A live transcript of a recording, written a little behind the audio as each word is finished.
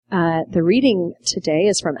The reading today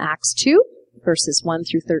is from Acts 2, verses 1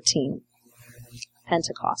 through 13.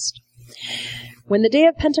 Pentecost. When the day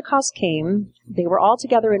of Pentecost came, they were all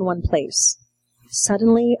together in one place.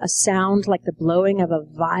 Suddenly, a sound like the blowing of a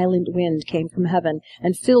violent wind came from heaven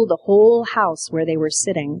and filled the whole house where they were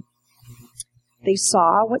sitting. They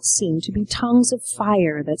saw what seemed to be tongues of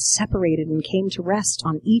fire that separated and came to rest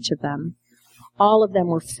on each of them. All of them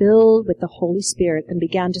were filled with the Holy Spirit and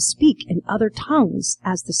began to speak in other tongues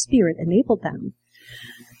as the Spirit enabled them.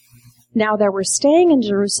 Now there were staying in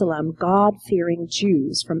Jerusalem God-fearing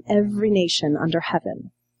Jews from every nation under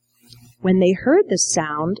heaven. When they heard this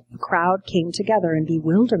sound, a crowd came together in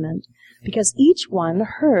bewilderment, because each one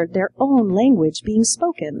heard their own language being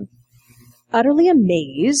spoken. Utterly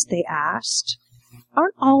amazed, they asked,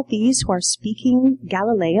 "Aren't all these who are speaking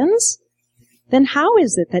Galileans? Then how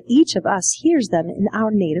is it that each of us hears them in our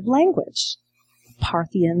native language?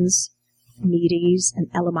 Parthians, Medes, and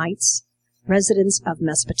Elamites, residents of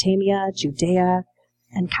Mesopotamia, Judea,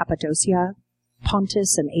 and Cappadocia,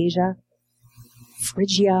 Pontus and Asia,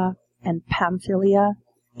 Phrygia and Pamphylia,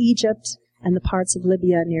 Egypt, and the parts of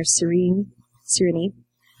Libya near Cyrene,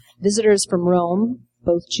 visitors from Rome,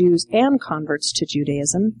 both Jews and converts to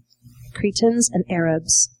Judaism, Cretans and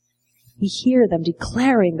Arabs. We hear them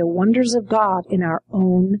declaring the wonders of God in our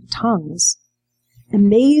own tongues."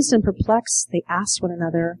 Amazed and perplexed, they asked one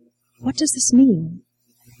another, "What does this mean?"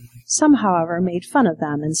 Some, however, made fun of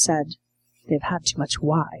them and said, "They've had too much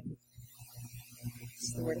wine."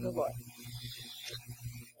 It's the word of the Lord.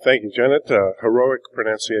 Thank you, Janet. Heroic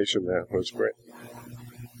pronunciation there. That was great.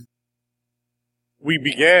 We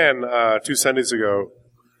began 2 Sundays ago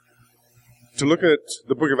to look at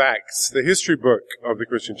the book of Acts, the history book of the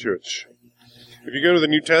Christian church. If you go to the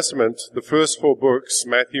New Testament, the first 4 books,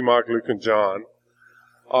 Matthew, Mark, Luke, and John,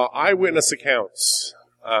 are eyewitness accounts,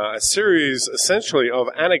 a series essentially of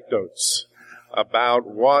anecdotes about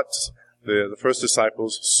what the first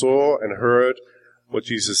disciples saw and heard, what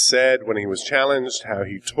Jesus said when he was challenged, how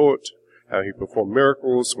he taught, how he performed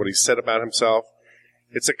miracles, what he said about himself.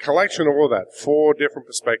 It's a collection of all that, 4 different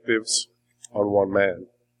perspectives on one man.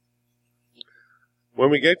 When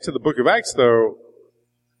we get to the book of Acts, though,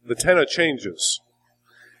 the tenor changes.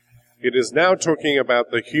 It is now talking about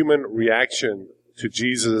the human reaction to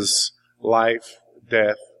Jesus' life,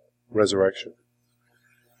 death, resurrection.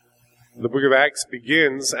 The book of Acts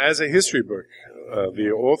begins as a history book. The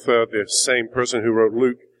author, the same person who wrote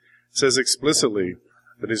Luke, says explicitly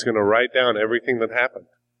that he's going to write down everything that happened.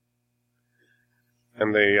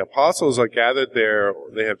 And the apostles are gathered there.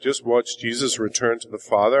 They have just watched Jesus return to the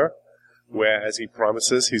Father, where, as he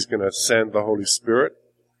promises, he's going to send the Holy Spirit.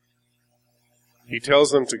 He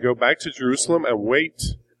tells them to go back to Jerusalem and wait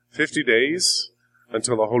 50 days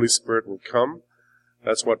until the Holy Spirit will come.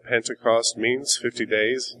 That's what Pentecost means, 50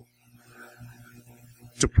 days.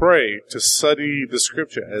 To pray, to study the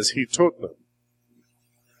Scripture as he taught them.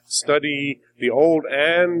 Study the Old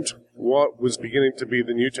and what was beginning to be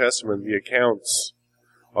the New Testament, the accounts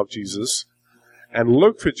of Jesus, and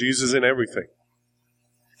look for Jesus in everything.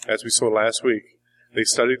 As we saw last week, they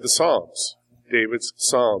studied the Psalms, David's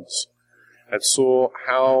Psalms, and saw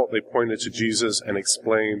how they pointed to Jesus and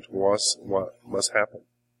explained what must happen.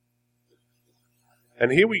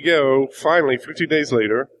 And here we go, finally, 50 days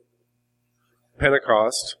later,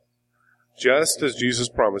 Pentecost, just as Jesus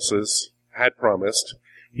had promised,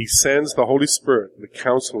 he sends the Holy Spirit, the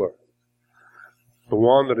counselor, the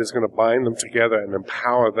one that is going to bind them together and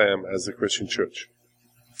empower them as the Christian church.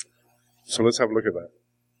 So let's have a look at that.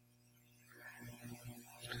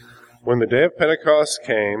 When the day of Pentecost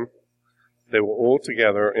came, they were all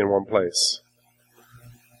together in one place.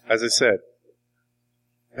 As I said,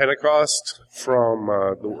 Pentecost, from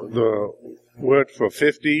the word for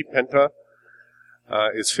 50, penta,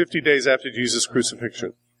 is 50 days after Jesus'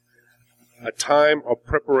 crucifixion. A time of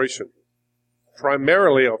preparation,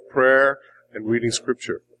 primarily of prayer and reading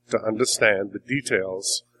Scripture to understand the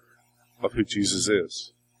details of who Jesus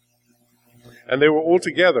is. And they were all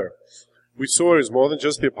together. We saw it was more than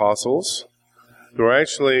just the apostles. There were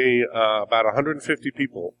actually about 150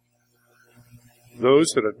 people.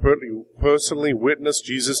 Those that had personally witnessed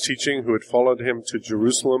Jesus' teaching, who had followed him to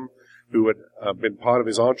Jerusalem, who had been part of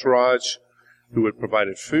his entourage, who had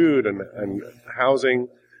provided food and housing,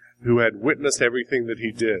 who had witnessed everything that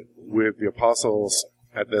he did with the apostles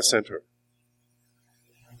at their center.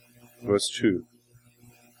 Verse 2.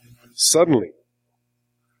 Suddenly,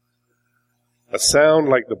 a sound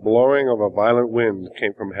like the blowing of a violent wind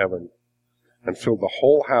came from heaven and filled the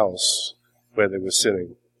whole house where they were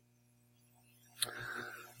sitting.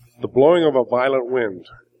 The blowing of a violent wind.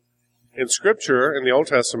 In Scripture, in the Old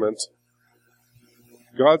Testament,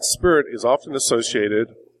 God's Spirit is often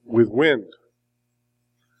associated with wind.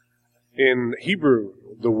 In Hebrew,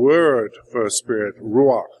 the word for Spirit,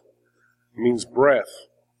 ruach, means breath.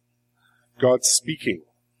 God speaking.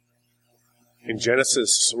 In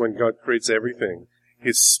Genesis, when God creates everything,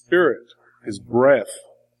 His Spirit, His breath,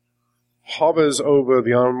 hovers over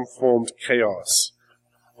the unformed chaos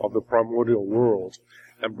of the primordial world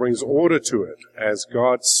and brings order to it as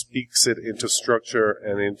God speaks it into structure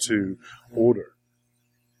and into order.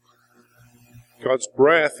 God's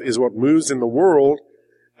breath is what moves in the world,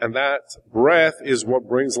 and that breath is what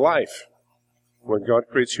brings life. When God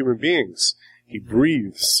creates human beings, He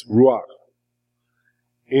breathes, ruach,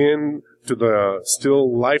 into the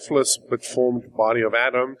still lifeless but formed body of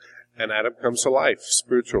Adam, and Adam comes to life,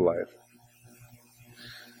 spiritual life.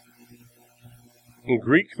 In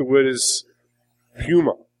Greek, the word is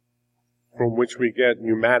pneuma, from which we get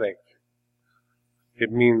pneumatic.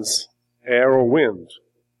 It means air or wind.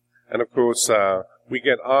 And of course, we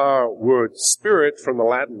get our word spirit from the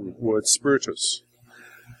Latin word spiritus.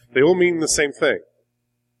 They all mean the same thing.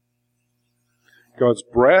 God's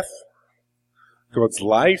breath, God's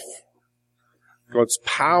life, God's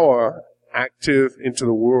power active into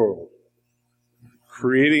the world,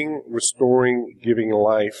 creating, restoring, giving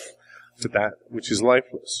life to that which is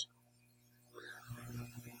lifeless.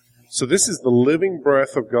 So this is the living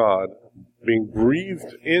breath of God being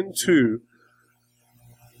breathed into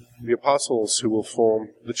the apostles who will form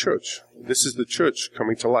the church. This is the church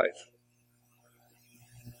coming to life.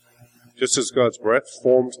 Just as God's breath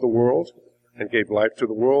formed the world and gave life to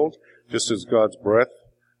the world, just as God's breath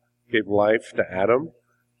gave life to Adam,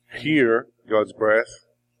 here God's breath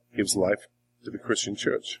gives life to the Christian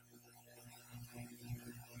church.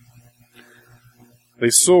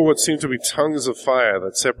 They saw what seemed to be tongues of fire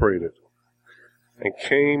that separated and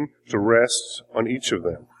came to rest on each of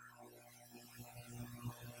them.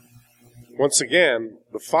 Once again,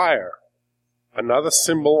 the fire, another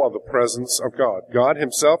symbol of the presence of God. God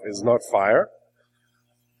Himself is not fire.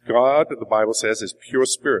 God, the Bible says, is pure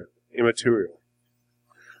spirit, immaterial.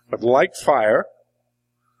 But like fire,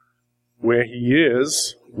 where He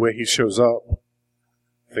is, where He shows up,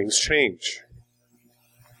 things change.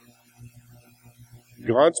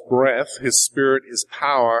 God's breath, His Spirit, His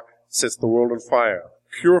power, sets the world on fire,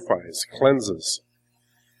 purifies, cleanses.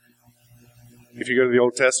 If you go to the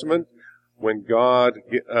Old Testament, when God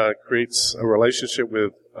creates a relationship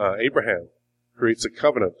with Abraham, creates a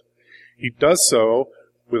covenant, He does so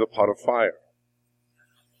with a pot of fire.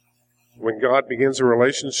 When God begins a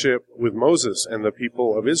relationship with Moses and the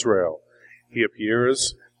people of Israel, He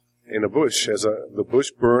appears in a bush. As the bush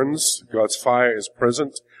burns, God's fire is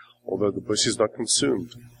present, although the bush is not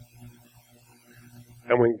consumed.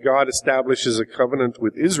 And when God establishes a covenant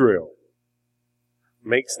with Israel,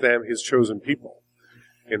 makes them His chosen people,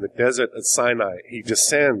 in the desert at Sinai, He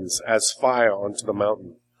descends as fire onto the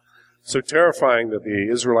mountain, so terrifying that the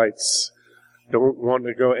Israelites don't want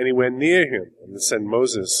to go anywhere near Him, and to send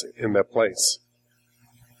Moses in their place.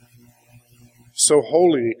 So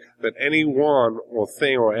holy that any one or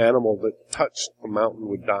thing or animal that touched the mountain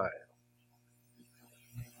would die.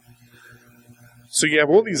 So you have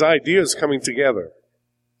all these ideas coming together,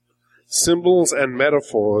 symbols and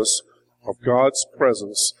metaphors of God's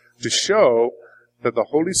presence to show that the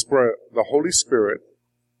Holy Spirit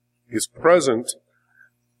is present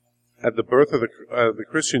at the birth of the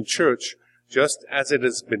Christian church, just as it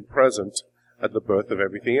has been present at the birth of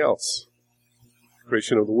everything else.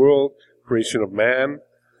 Creation of the world, creation of man,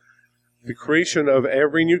 the creation of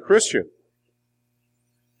every new Christian.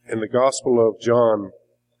 In the Gospel of John,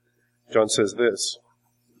 John says this.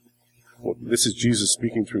 Well, this is Jesus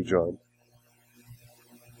speaking through John.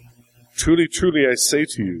 Truly, truly, I say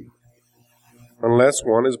to you, unless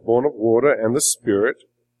one is born of water and the Spirit,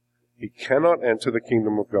 he cannot enter the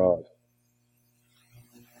kingdom of God.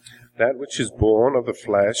 That which is born of the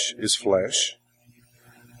flesh is flesh,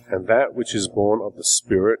 and that which is born of the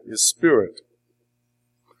Spirit is spirit.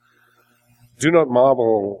 Do not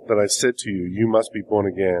marvel that I said to you, you must be born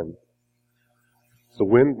again. The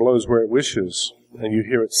wind blows where it wishes, and you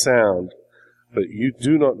hear its sound, but you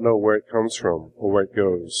do not know where it comes from or where it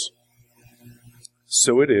goes.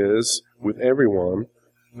 So it is with everyone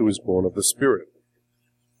who is born of the Spirit.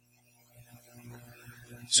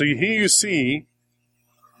 So here you see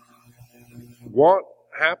what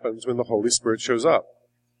happens when the Holy Spirit shows up.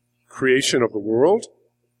 Creation of the world,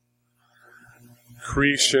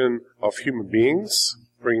 creation of human beings,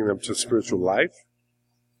 bringing them to spiritual life,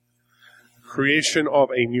 creation of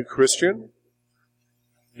a new Christian,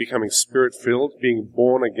 becoming Spirit-filled, being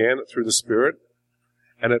born again through the Spirit,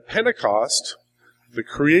 and at Pentecost, the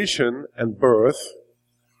creation and birth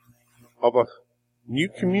of a new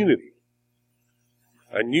community,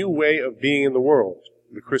 a new way of being in the world,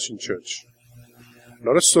 the Christian church.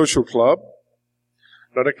 Not a social club,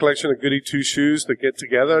 not a collection of goody two-shoes that get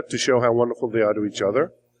together to show how wonderful they are to each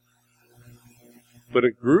other, but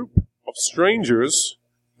a group of strangers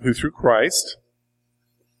who through Christ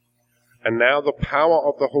and now the power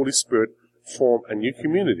of the Holy Spirit form a new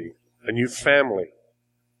community, a new family,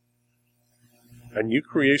 a new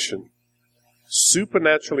creation,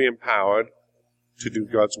 supernaturally empowered to do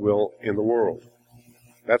God's will in the world.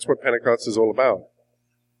 That's what Pentecost is all about.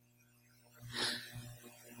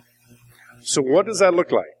 So what does that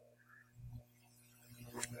look like?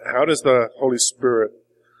 How does the Holy Spirit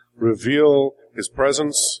reveal His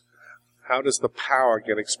presence? How does the power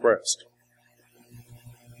get expressed?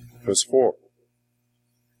 Verse 4.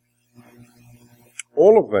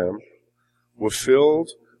 All of them were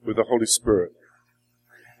filled with the Holy Spirit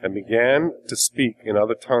and began to speak in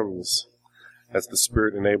other tongues as the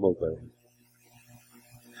Spirit enabled them.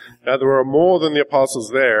 Now there are more than the apostles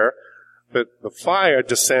there, but the fire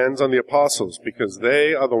descends on the apostles because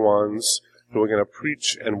they are the ones who are going to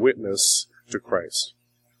preach and witness to Christ.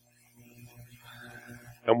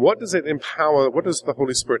 And what does the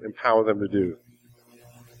Holy Spirit empower them to do?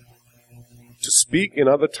 To speak in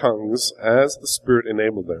other tongues as the Spirit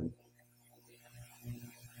enabled them.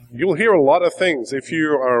 You'll hear a lot of things if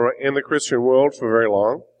you are in the Christian world for very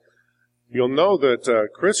long. You'll know that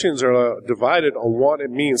Christians are divided on what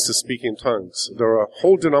it means to speak in tongues. There are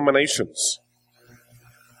whole denominations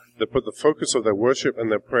that put the focus of their worship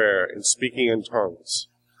and their prayer in speaking in tongues,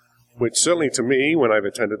 which certainly to me, when I've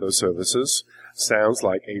attended those services, sounds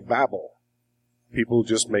like a babble. People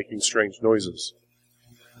just making strange noises.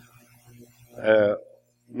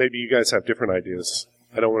 Maybe you guys have different ideas.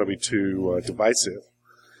 I don't want to be too divisive.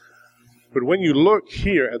 But when you look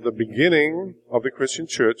here at the beginning of the Christian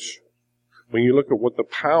church, when you look at what the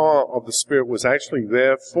power of the Spirit was actually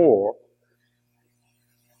there for,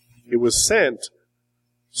 it was sent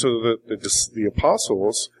so that the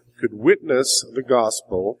apostles could witness the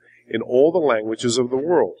gospel in all the languages of the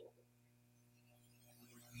world.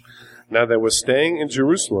 Now they were staying in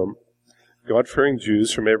Jerusalem, God-fearing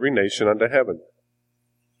Jews from every nation under heaven.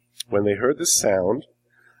 When they heard this sound,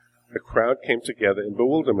 the crowd came together in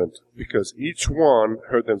bewilderment, because each one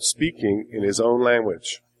heard them speaking in his own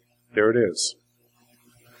language. There it is.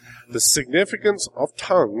 The significance of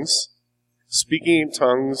tongues, speaking in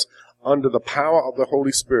tongues under the power of the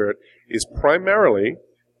Holy Spirit, is primarily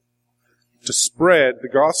to spread the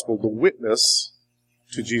gospel, the witness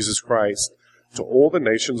to Jesus Christ, to all the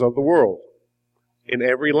nations of the world, in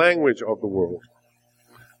every language of the world.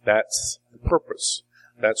 That's the purpose.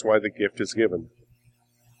 That's why the gift is given.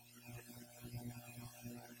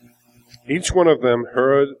 Each one of them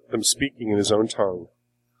heard them speaking in his own tongue.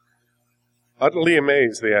 Utterly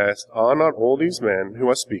amazed, they asked, "Are not all these men who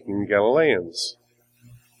are speaking Galileans?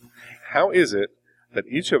 How is it that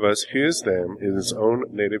each of us hears them in his own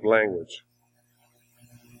native language?"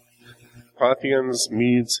 Parthians,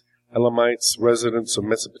 Medes, Elamites, residents of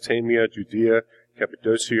Mesopotamia, Judea,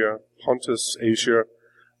 Cappadocia, Pontus, Asia,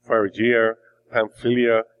 Phrygia,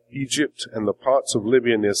 Pamphylia, Egypt, and the parts of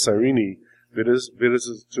Libya near Cyrene,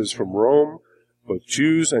 visitors from Rome, both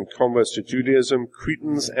Jews and converts to Judaism,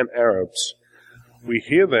 Cretans and Arabs. We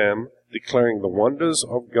hear them declaring the wonders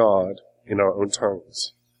of God in our own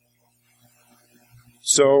tongues.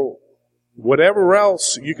 So, whatever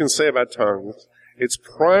else you can say about tongues, its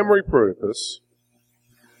primary purpose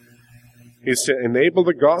is to enable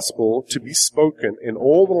the gospel to be spoken in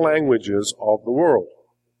all the languages of the world,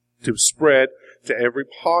 to spread to every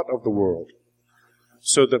part of the world,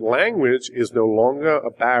 so that language is no longer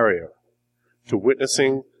a barrier to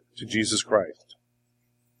witnessing to Jesus Christ.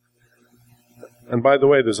 And by the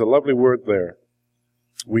way, there's a lovely word there.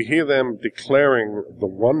 We hear them declaring the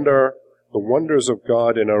wonders of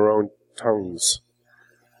God in our own tongues.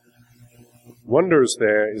 Wonders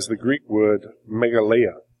there is the Greek word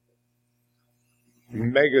megaleia.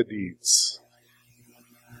 Mega deeds.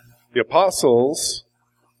 The apostles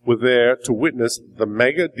were there to witness the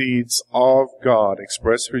mega deeds of God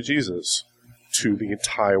expressed through Jesus to the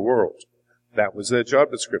entire world. That was their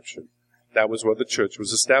job description. That was what the church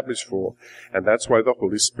was established for, and that's why the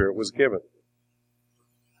Holy Spirit was given.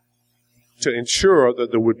 To ensure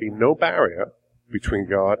that there would be no barrier between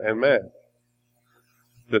God and man.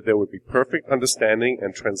 That there would be perfect understanding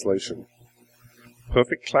and translation.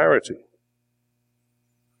 Perfect clarity.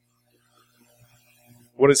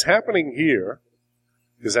 What is happening here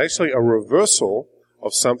is actually a reversal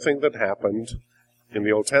of something that happened in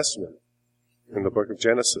the Old Testament, in the book of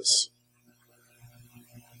Genesis.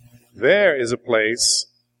 There is a place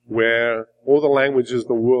where all the languages of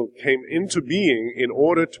the world came into being in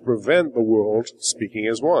order to prevent the world speaking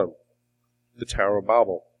as one, the Tower of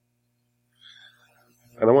Babel.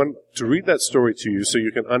 And I want to read that story to you so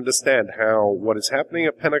you can understand how what is happening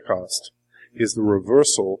at Pentecost is the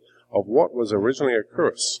reversal of what was originally a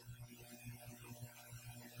curse.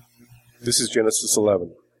 This is Genesis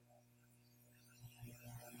 11.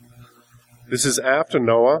 This is after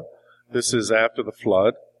Noah. This is after the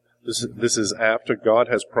flood. This is after God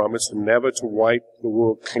has promised never to wipe the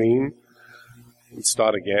world clean and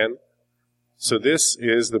start again. So this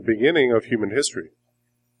is the beginning of human history.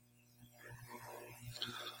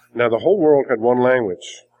 Now the whole world had one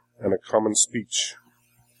language and a common speech.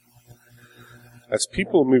 As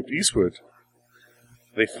people moved eastward,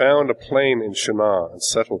 they found a plain in Shinar and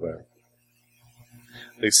settled there.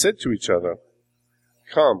 They said to each other,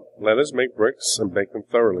 "Come, let us make bricks and bake them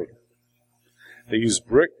thoroughly." They used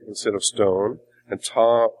brick instead of stone and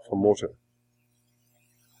tar for mortar.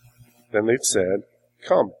 Then they said,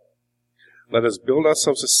 "Come, let us build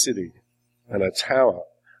ourselves a city and a tower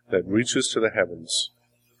that reaches to the heavens,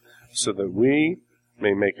 so that we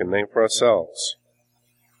may make a name for ourselves.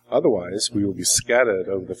 Otherwise, we will be scattered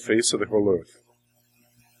over the face of the whole earth."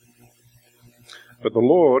 But the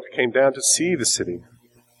Lord came down to see the city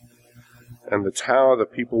and the tower the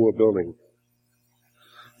people were building.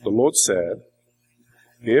 The Lord said,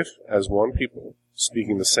 "If, as one people,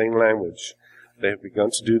 speaking the same language, they have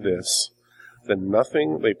begun to do this, then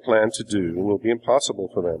nothing they plan to do will be impossible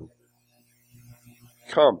for them.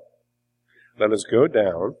 Come, let us go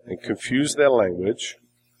down and confuse their language,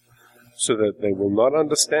 so that they will not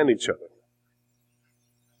understand each other."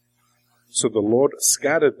 So the Lord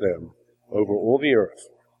scattered them over all the earth,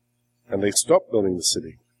 and they stopped building the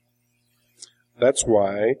city. That's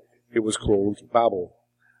why it was called Babel.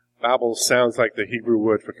 Babel sounds like the Hebrew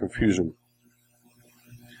word for confusion.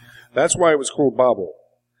 That's why it was called Babel,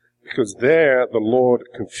 because there the Lord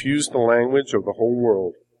confused the language of the whole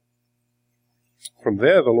world. From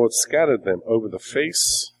there the Lord scattered them over the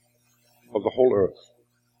face of the whole earth.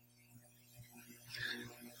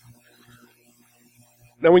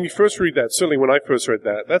 Now when you first read that, certainly when I first read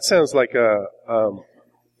that, that sounds like a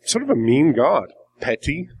sort of a mean God,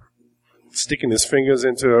 petty, sticking his fingers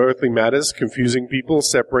into earthly matters, confusing people,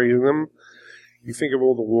 separating them. You think of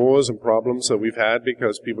all the wars and problems that we've had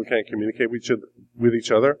because people can't communicate with each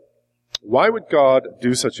other. Why would God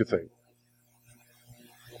do such a thing?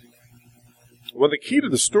 Well, the key to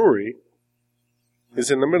the story is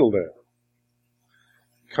in the middle there.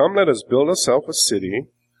 Come, let us build ourselves a city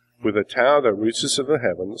with a tower that reaches to the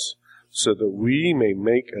heavens, so that we may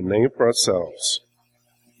make a name for ourselves.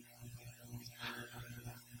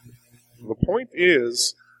 The point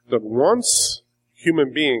is that once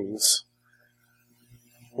human beings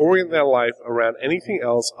orient their life around anything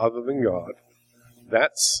else other than God,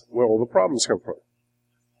 that's where all the problems come from.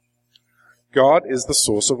 God is the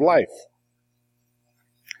source of life.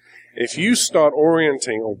 If you start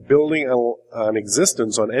orienting or building an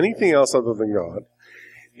existence on anything else other than God,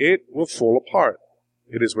 it will fall apart.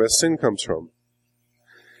 It is where sin comes from.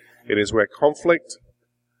 It is where conflict,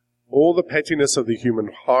 all the pettiness of the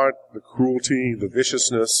human heart, the cruelty, the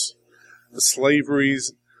viciousness, the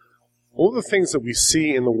slaveries, all the things that we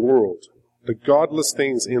see in the world, the godless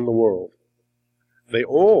things in the world, they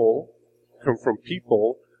all come from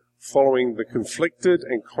people following the conflicted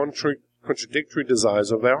and contradictory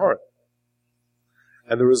desires of their heart.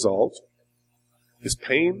 And the result is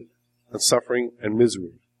pain and suffering and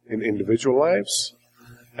misery in individual lives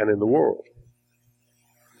and in the world.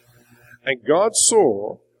 And God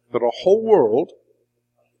saw that a whole world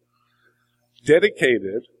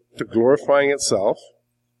dedicated to glorifying itself,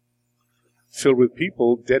 filled with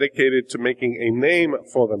people dedicated to making a name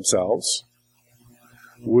for themselves,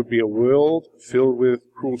 would be a world filled with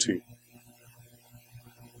cruelty.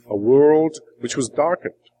 A world which was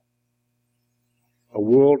darkened. A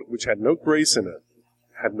world which had no grace in it,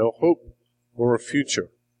 had no hope or a future.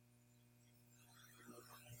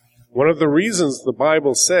 One of the reasons the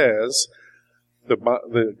Bible says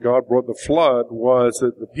that God brought the flood was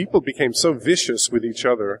that the people became so vicious with each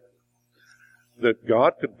other that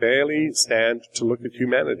God could barely stand to look at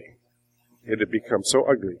humanity. It had become so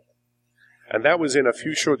ugly. And that was in a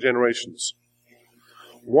few short generations.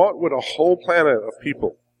 What would a whole planet of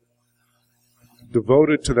people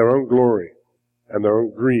devoted to their own glory and their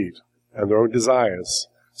own greed and their own desires,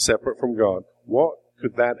 separate from God, what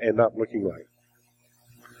could that end up looking like?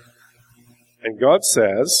 And God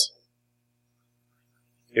says,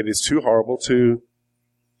 it is too horrible to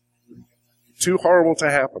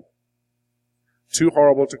happen. Too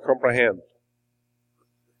horrible to comprehend.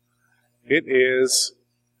 It is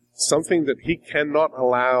something that he cannot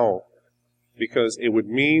allow, because it would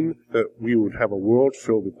mean that we would have a world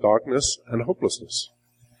filled with darkness and hopelessness.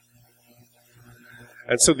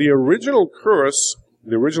 And so the original curse,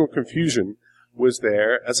 the original confusion, was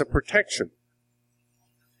there as a protection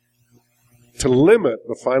to limit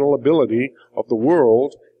the final ability of the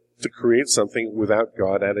world to create something without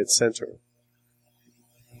God at its center.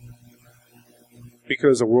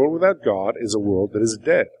 Because a world without God is a world that is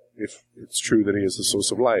dead, if it's true that he is the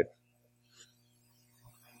source of life.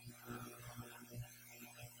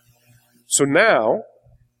 So now,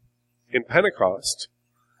 in Pentecost,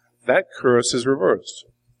 that curse is reversed.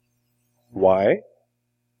 Why?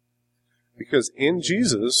 Because in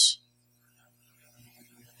Jesus,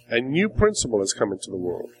 a new principle has come into the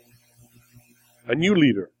world. A new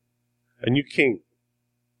leader, a new king,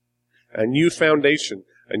 a new foundation,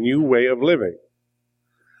 a new way of living,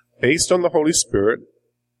 based on the Holy Spirit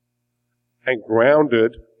and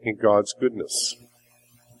grounded in God's goodness.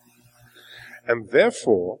 And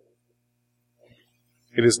therefore,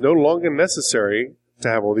 it is no longer necessary to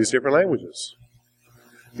have all these different languages.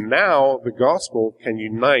 Now, the gospel can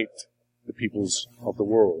unite the peoples of the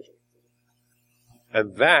world.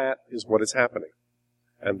 And that is what is happening.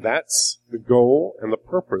 And that's the goal and the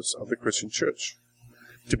purpose of the Christian church.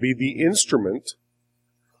 To be the instrument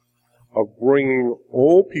of bringing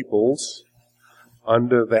all peoples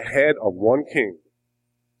under the head of one king,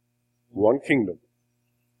 one kingdom.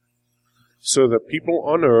 So that people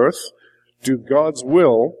on earth do God's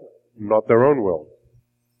will, not their own will.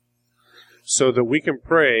 So that we can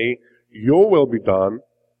pray, your will be done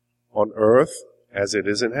on earth as it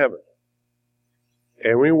is in heaven.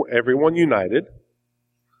 Everyone united,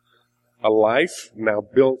 a life now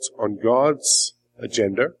built on God's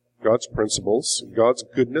agenda, God's principles, God's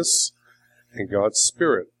goodness, and God's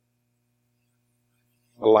Spirit.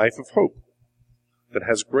 A life of hope that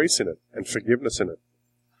has grace in it and forgiveness in it.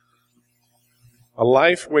 A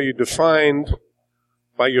life where you're defined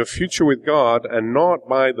by your future with God and not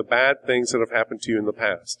by the bad things that have happened to you in the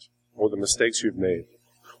past, or the mistakes you've made,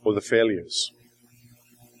 or the failures.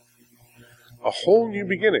 A whole new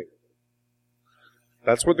beginning.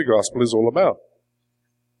 That's what the gospel is all about.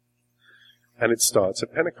 And it starts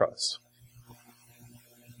at Pentecost.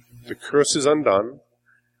 The curse is undone,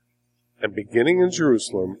 and beginning in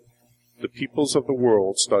Jerusalem, the peoples of the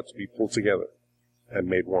world start to be pulled together and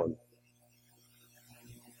made one.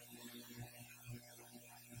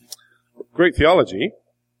 Great theology,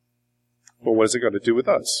 but what has it got to do with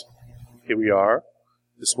us? Here we are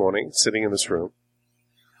this morning, sitting in this room.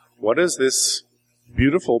 What does this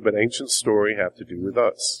beautiful but ancient story have to do with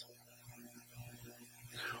us?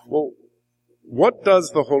 Well, what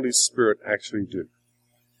does the Holy Spirit actually do?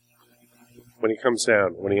 When he comes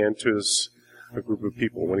down, when he enters a group of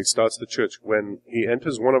people, when he starts the church, when he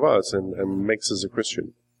enters one of us and makes us a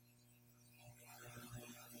Christian.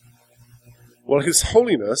 Well, his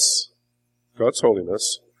holiness, God's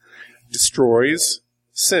holiness, destroys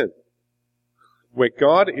sin. Where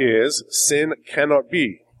God is, sin cannot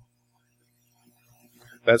be.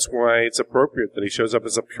 That's why it's appropriate that he shows up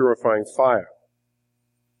as a purifying fire.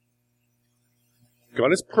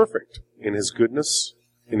 God is perfect in his goodness,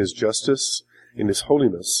 in his justice, in his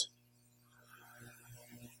holiness.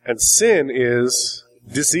 And sin is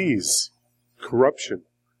disease, corruption,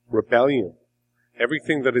 rebellion,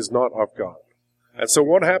 everything that is not of God. And so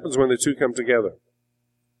what happens when the two come together?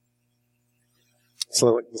 It's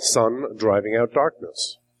like the sun driving out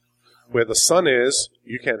darkness. Where the sun is,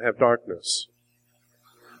 you can't have darkness.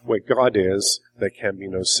 Where God is, there can be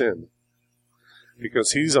no sin.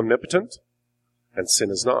 Because he's omnipotent, and sin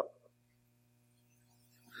is not.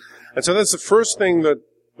 And so that's the first thing that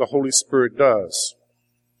the Holy Spirit does.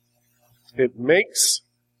 It makes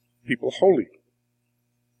people holy.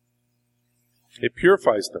 It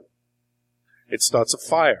purifies them. It starts a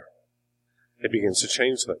fire. It begins to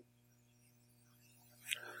change them.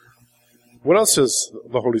 What else does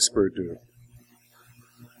the Holy Spirit do?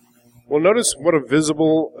 Well, notice what a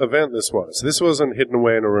visible event this was. This wasn't hidden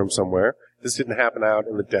away in a room somewhere. This didn't happen out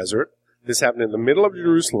in the desert. This happened in the middle of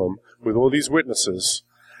Jerusalem with all these witnesses,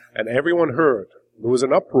 and everyone heard. There was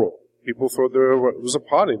an uproar. People thought there was a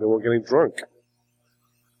party. They were getting drunk.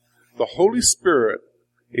 The Holy Spirit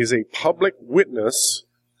is a public witness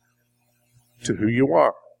to who you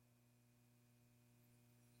are.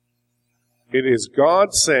 It is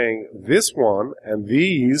God saying, this one and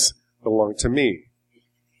these belong to me.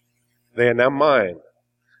 They are now mine.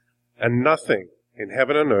 And nothing in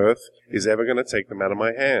heaven and earth is ever going to take them out of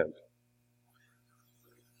my hand.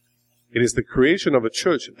 It is the creation of a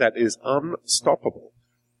church that is unstoppable.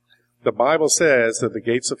 the Bible says that the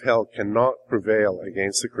gates of hell cannot prevail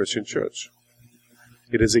against the Christian church.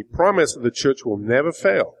 It is a promise that the church will never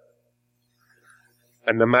fail.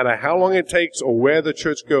 And no matter how long it takes or where the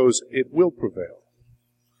church goes, it will prevail.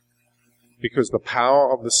 Because the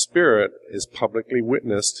power of the Spirit is publicly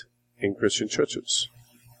witnessed in Christian churches.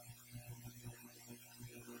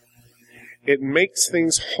 It makes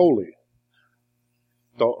things holy.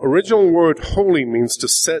 The original word holy means to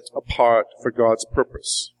set apart for God's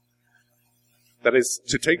purpose. That is,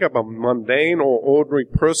 to take up a mundane or ordinary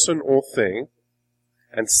person or thing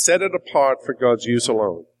and set it apart for God's use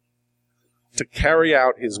alone, to carry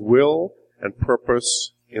out His will and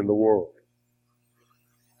purpose in the world.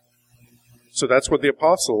 So that's what the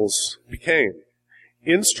apostles became,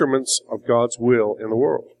 instruments of God's will in the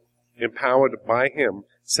world, empowered by Him,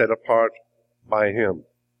 set apart by Him.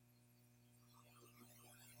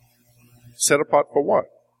 Set apart for what?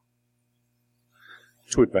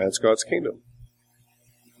 To advance God's kingdom.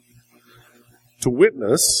 To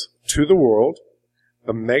witness to the world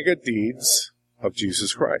the mega deeds of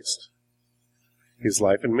Jesus Christ. His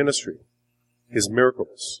life and ministry, His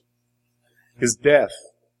miracles, His death,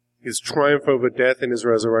 His triumph over death and His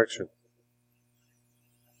resurrection.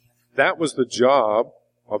 That was the job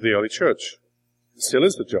of the early church. It still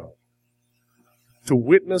is the job. To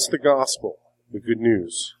witness the gospel, the good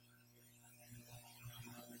news.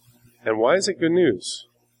 And why is it good news?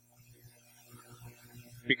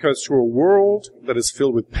 Because to a world that is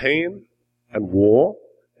filled with pain and war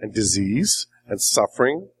and disease and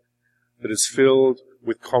suffering, that is filled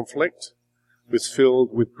with conflict, filled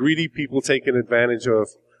with greedy people taking advantage of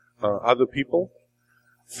other people,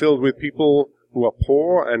 filled with people who are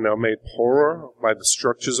poor and are made poorer by the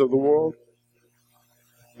structures of the world,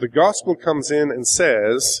 the gospel comes in and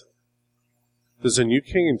says, there's a new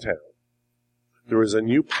king in town. There is a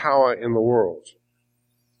new power in the world.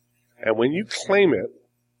 And when you claim it,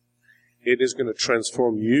 it is going to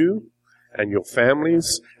transform you and your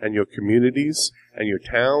families and your communities and your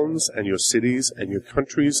towns and your cities and your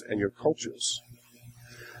countries and your cultures.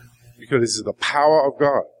 Because this is the power of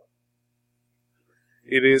God.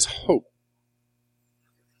 It is hope.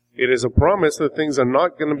 It is a promise that things are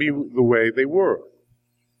not going to be the way they were.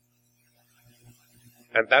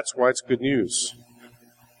 And that's why it's good news.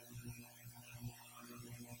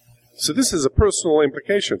 So this is a personal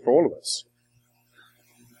implication for all of us.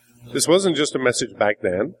 This wasn't just a message back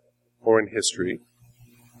then or in history.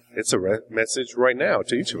 It's a message right now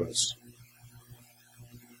to each of us.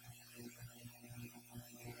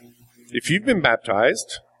 If you've been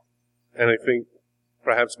baptized, and I think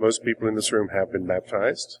perhaps most people in this room have been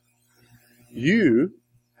baptized, you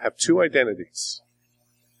have two identities.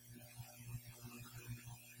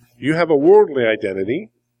 You have a worldly identity,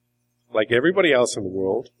 like everybody else in the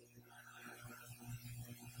world,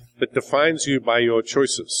 that defines you by your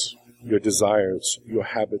choices, your desires, your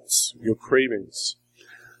habits, your cravings,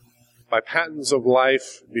 by patterns of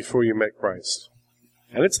life before you met Christ.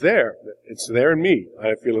 And it's there. It's there in me.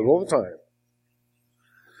 I feel it all the time.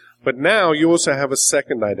 But now you also have a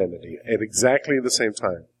second identity at exactly the same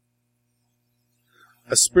time.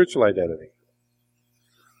 A spiritual identity.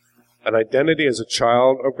 An identity as a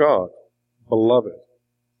child of God, beloved,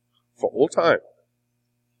 for all time.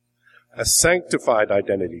 A sanctified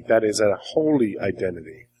identity, that is, a holy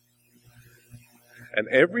identity. And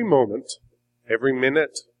every moment, every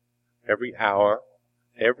minute, every hour,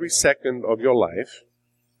 every second of your life,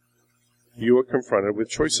 you are confronted with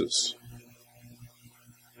choices.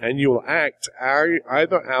 And you will act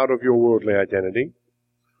either out of your worldly identity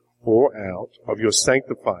or out of your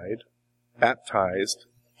sanctified, baptized,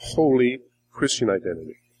 holy Christian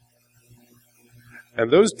identity.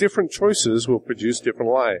 And those different choices will produce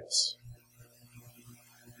different lives.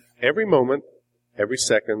 Every moment, every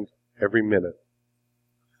second, every minute.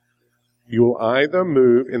 You will either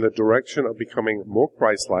move in the direction of becoming more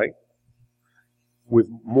Christ-like, with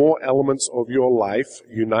more elements of your life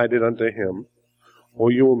united unto Him,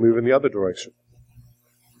 or you will move in the other direction.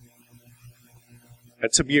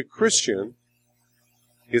 And to be a Christian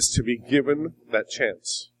is to be given that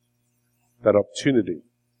chance, that opportunity,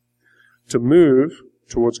 to move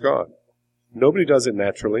towards God. Nobody does it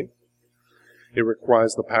naturally. It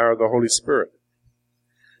requires the power of the Holy Spirit.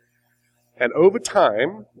 And over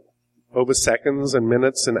time, over seconds and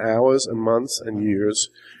minutes and hours and months and years,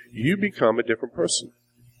 you become a different person.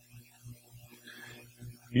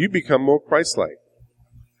 You become more Christ-like.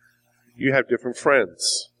 You have different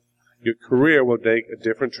friends. Your career will take a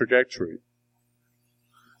different trajectory.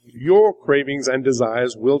 Your cravings and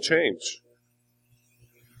desires will change.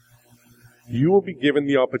 You will be given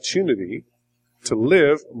the opportunity to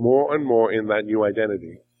live more and more in that new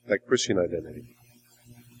identity that Christian identity.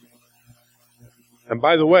 And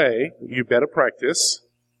by the way, you better practice,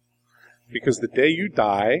 because the day you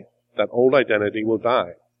die, that old identity will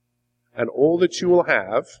die. And all that you will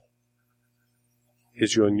have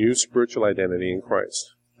is your new spiritual identity in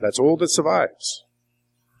Christ. That's all that survives.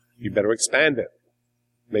 You better expand it.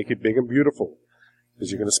 Make it big and beautiful,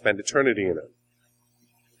 because you're going to spend eternity in it.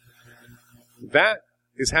 That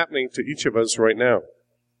is happening to each of us right now.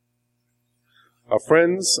 Our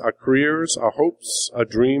friends, our careers, our hopes, our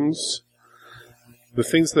dreams, the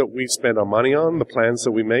things that we spend our money on, the plans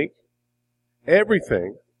that we make,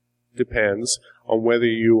 everything depends on whether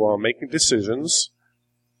you are making decisions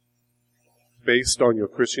based on your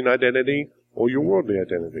Christian identity or your worldly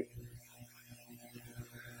identity.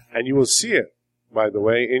 And you will see it, by the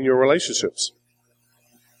way, in your relationships.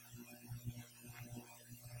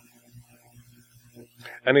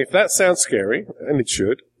 And if that sounds scary, and it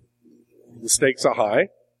should, the stakes are high,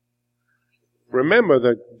 remember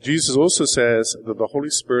that Jesus also says that the Holy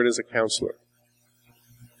Spirit is a counselor.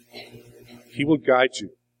 He will guide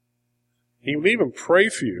you. He will even pray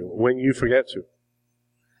for you when you forget to.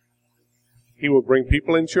 He will bring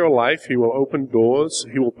people into your life. He will open doors.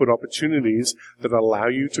 He will put opportunities that allow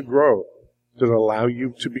you to grow, that allow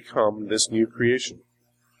you to become this new creation,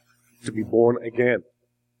 to be born again,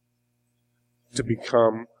 to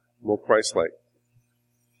become more Christ-like.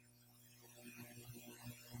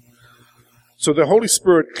 So the Holy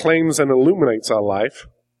Spirit claims and illuminates our life,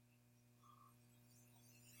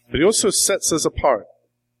 but He also sets us apart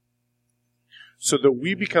so that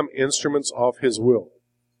we become instruments of His will.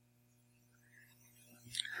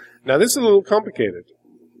 Now, this is a little complicated,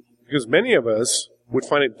 because many of us would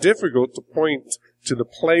find it difficult to point to the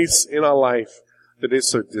place in our life that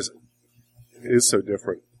is so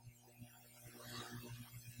different.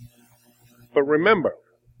 But remember,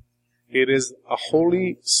 it is a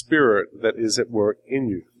Holy Spirit that is at work in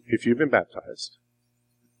you, if you've been baptized.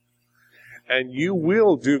 And you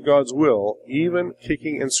will do God's will, even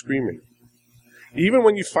kicking and screaming. Even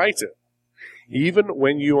when you fight it. Even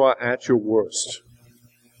when you are at your worst.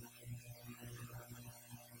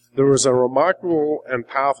 There is a remarkable and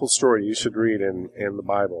powerful story you should read in the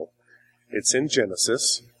Bible. It's in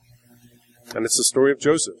Genesis, and it's the story of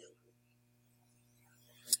Joseph.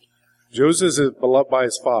 Joseph is beloved by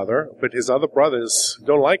his father, but his other brothers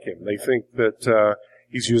don't like him. They think that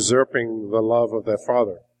he's usurping the love of their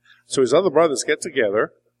father. So his other brothers get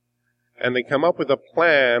together, and they come up with a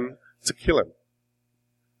plan to kill him.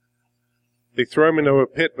 They throw him into a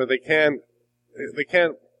pit, but they can't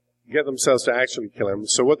get themselves to actually kill him.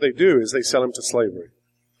 So what they do is they sell him to slavery.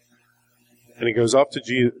 And he goes off to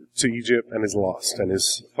Egypt and is lost, and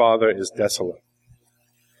his father is desolate.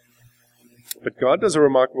 But God does a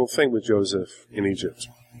remarkable thing with Joseph in Egypt.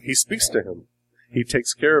 He speaks to him. He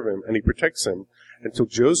takes care of him, and he protects him until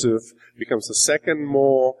Joseph becomes the second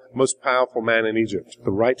most powerful man in Egypt,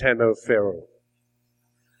 the right hand of Pharaoh.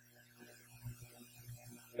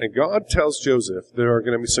 And God tells Joseph there are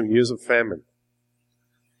going to be some years of famine.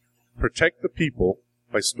 Protect the people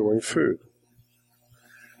by storing food.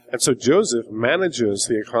 And so Joseph manages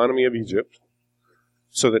the economy of Egypt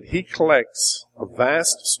so that he collects a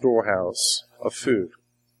vast storehouse of food.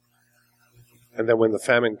 And then when the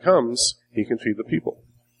famine comes, he can feed the people.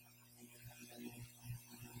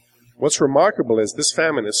 What's remarkable is this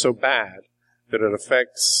famine is so bad that it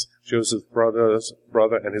affects Joseph's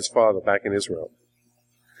brother and his father back in Israel.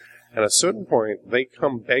 And at a certain point, they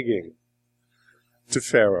come begging to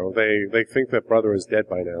Pharaoh. They think their brother is dead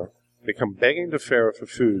by now. They come begging to Pharaoh for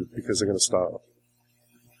food because they're going to starve.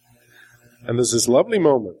 And there's this lovely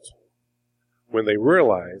moment when they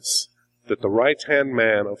realize that the right-hand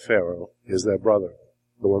man of Pharaoh is their brother,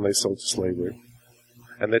 the one they sold to slavery.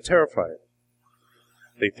 And they're terrified.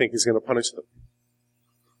 They think he's going to punish them.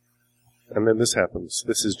 And then this happens.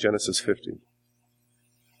 This is Genesis 50.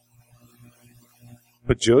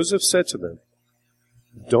 But Joseph said to them,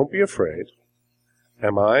 "Don't be afraid.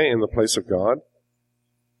 Am I in the place of God?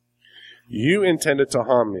 You intended to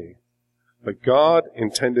harm me, but God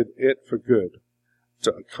intended it for good,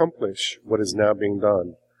 to accomplish what is now being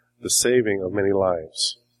done, the saving of many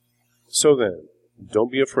lives. So then,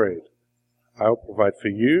 don't be afraid. I will provide for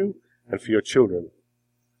you and for your children."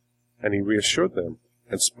 And he reassured them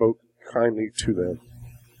and spoke kindly to them.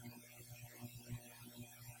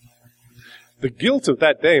 The guilt of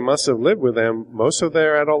that day must have lived with them most of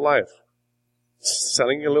their adult life.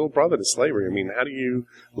 Selling your little brother to slavery. I mean, how do you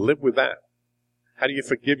live with that? How do you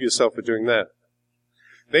forgive yourself for doing that?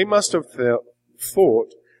 They must have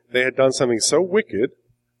thought they had done something so wicked,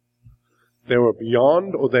 they were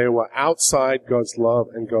beyond or they were outside God's love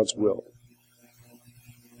and God's will.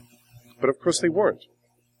 But of course they weren't.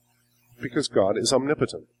 Because God is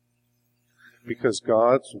omnipotent. Because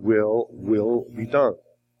God's will be done.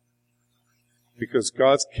 Because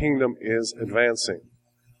God's kingdom is advancing.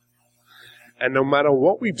 And no matter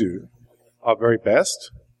what we do, our very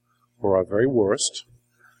best or our very worst,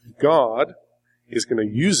 God is going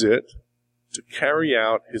to use it to carry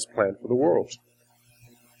out his plan for the world.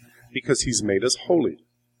 Because he's made us holy.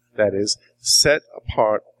 That is, set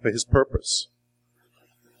apart for his purpose.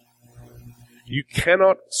 You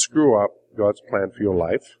cannot screw up God's plan for your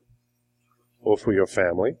life, or for your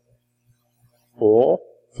family, or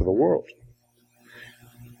for the world.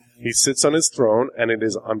 He sits on his throne, and it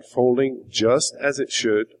is unfolding just as it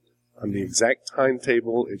should, on the exact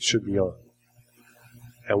timetable it should be on.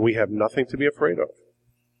 And we have nothing to be afraid of.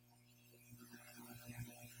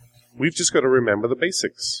 We've just got to remember the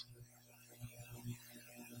basics.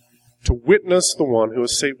 To witness the one who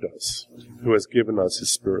has saved us, who has given us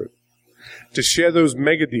his Spirit. To share those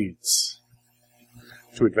mega deeds.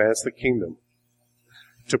 To advance the kingdom.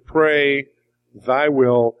 To pray, thy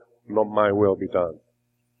will, not my will, be done.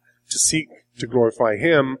 To seek to glorify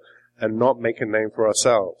him and not make a name for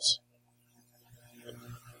ourselves.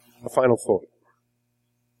 A final thought.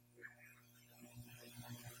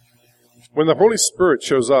 When the Holy Spirit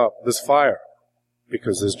shows up, there's fire,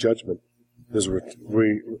 because there's judgment. There's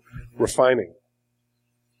refining.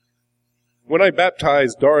 When I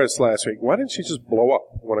baptized Doris last week, why didn't she just blow up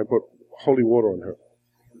when I put holy water on her?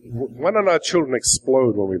 Why don't our children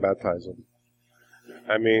explode when we baptize them?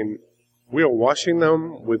 I mean, we are washing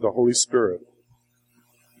them with the Holy Spirit.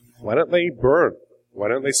 Why don't they burn? Why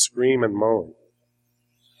don't they scream and moan?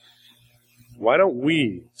 Why don't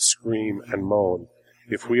we scream and moan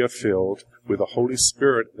if we are filled with a Holy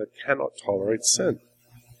Spirit that cannot tolerate sin?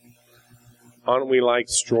 Aren't we like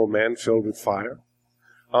straw men filled with fire?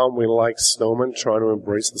 Aren't we like snowmen trying to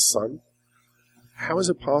embrace the sun? How is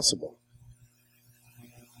it possible?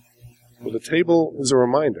 Well, the table is a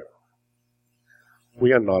reminder.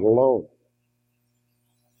 We are not alone.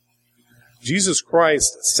 Jesus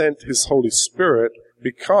Christ sent his Holy Spirit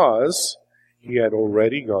because he had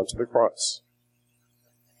already gone to the cross.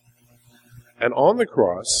 And on the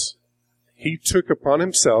cross, he took upon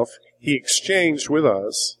himself, he exchanged with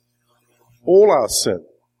us all our sin,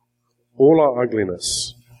 all our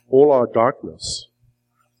ugliness, all our darkness,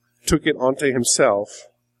 took it onto himself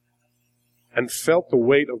and felt the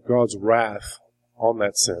weight of God's wrath on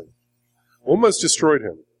that sin. Almost destroyed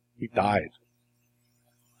him. He died.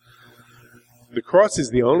 The cross is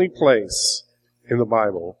the only place in the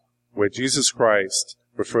Bible where Jesus Christ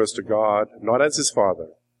refers to God not as his Father,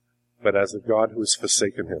 but as the God who has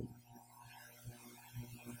forsaken him.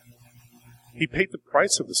 He paid the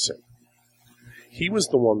price of the sin. He was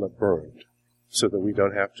the one that burned so that we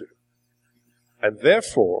don't have to. And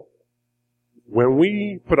therefore, when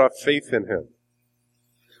we put our faith in him,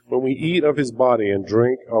 when we eat of his body and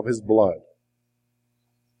drink of his blood,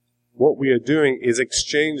 what we are doing is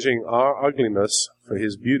exchanging our ugliness for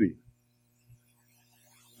his beauty.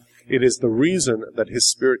 It is the reason that his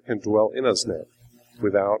Spirit can dwell in us now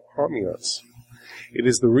without harming us. It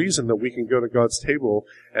is the reason that we can go to God's table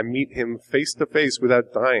and meet him face to face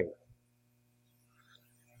without dying.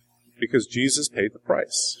 Because Jesus paid the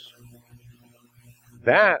price.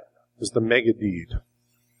 That is the mega deed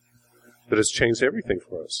that has changed everything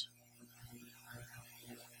for us.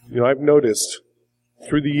 You know, I've noticed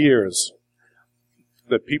through the years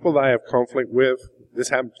that people that I have conflict with, this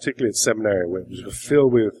happened particularly at seminary, where it was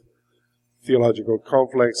filled with theological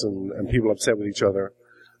conflicts and people upset with each other.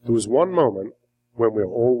 There was one moment when we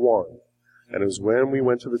were all one, and it was when we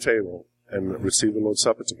went to the table and received the Lord's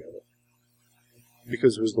Supper together.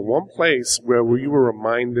 Because it was the one place where we were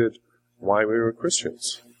reminded why we were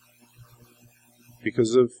Christians.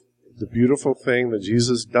 Because of the beautiful thing that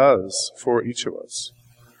Jesus does for each of us.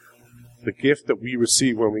 The gift that we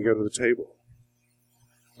receive when we go to the table.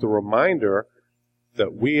 The reminder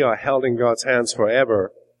that we are held in God's hands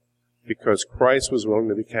forever because Christ was willing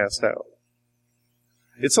to be cast out.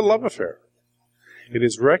 It's a love affair. It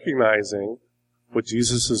is recognizing what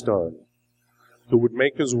Jesus has done that would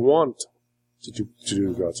make us want to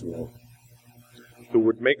do God's will. That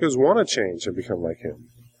would make us want to change and become like him.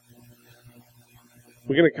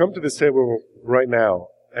 We're going to come to this table right now,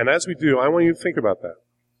 and as we do, I want you to think about that.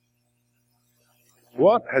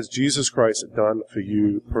 What has Jesus Christ done for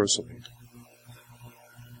you personally?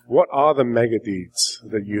 What are the mega deeds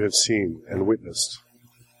that you have seen and witnessed?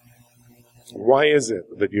 Why is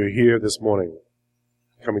it that you're here this morning,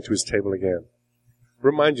 coming to his table again?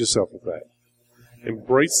 Remind yourself of that.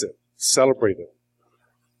 Embrace it, celebrate it,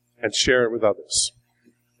 and share it with others.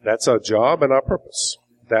 That's our job and our purpose.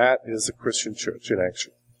 That is the Christian church in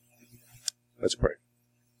action. Let's pray.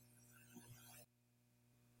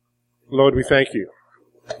 Lord, we thank you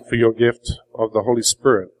for your gift of the Holy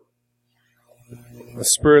Spirit, a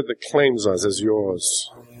Spirit that claims us as yours,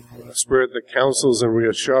 a Spirit that counsels and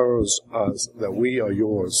reassures us that we are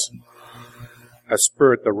yours, a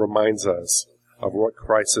Spirit that reminds us of what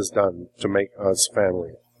Christ has done to make us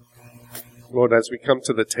family. Lord, as we come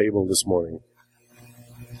to the table this morning,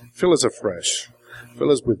 fill us afresh.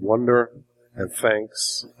 Fill us with wonder and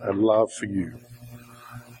thanks and love for you.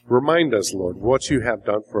 Remind us, Lord, what you have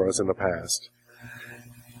done for us in the past.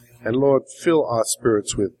 And Lord, fill our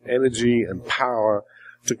spirits with energy and power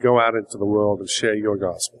to go out into the world and share your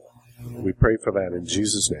gospel. We pray for that in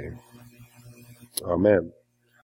Jesus' name. Amen.